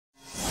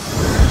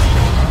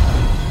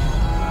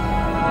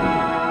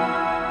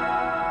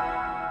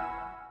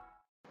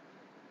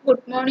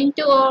morning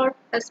to all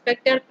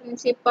respected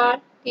principal,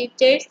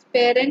 teachers,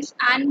 parents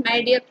and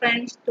my dear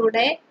friends.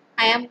 Today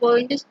I am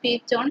going to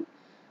speak on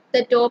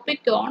the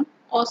topic on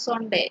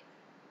Ozone Day.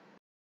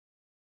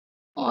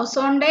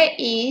 Ozone Day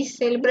is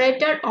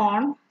celebrated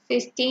on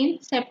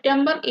 16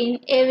 September in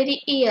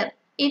every year.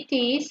 It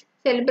is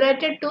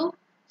celebrated to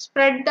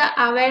spread the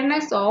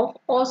awareness of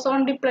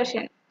ozone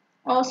depletion.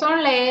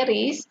 Ozone layer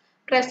is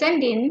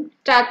present in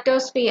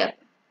stratosphere.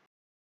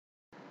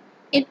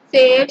 It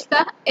saves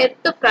the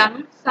Earth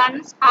from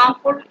sun's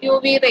harmful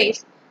UV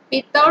rays.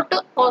 Without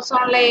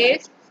ozone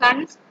layers,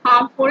 sun's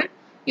harmful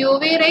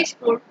UV rays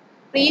would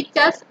reach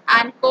us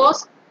and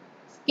cause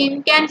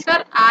skin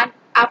cancer and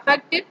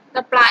affect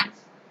the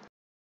plants.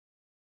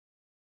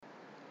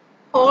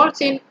 Holes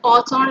in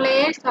ozone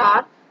layers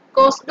are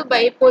caused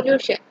by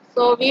pollution,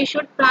 so we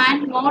should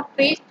plant more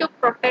trees to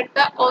protect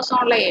the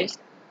ozone layers.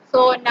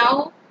 So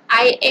now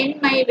I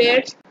end my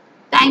words.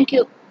 Thank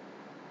you.